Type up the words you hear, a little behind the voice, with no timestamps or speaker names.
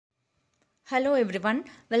Hello everyone,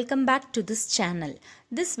 welcome back to this channel.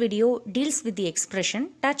 This video deals with the expression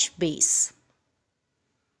touch base.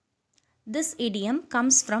 This idiom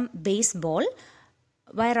comes from baseball,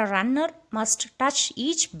 where a runner must touch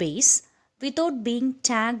each base without being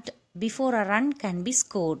tagged before a run can be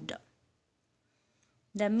scored.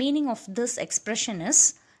 The meaning of this expression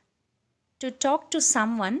is to talk to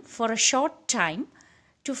someone for a short time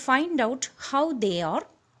to find out how they are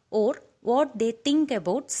or what they think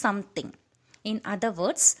about something. In other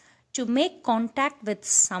words, to make contact with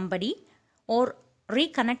somebody or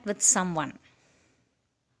reconnect with someone.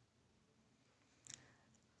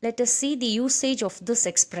 Let us see the usage of this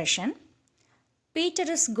expression. Peter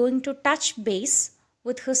is going to touch base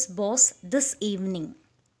with his boss this evening.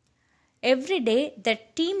 Every day, the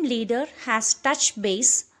team leader has touch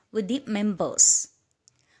base with the members.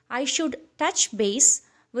 I should touch base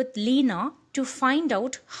with Lena to find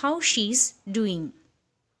out how she is doing.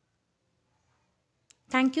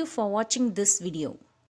 Thank you for watching this video.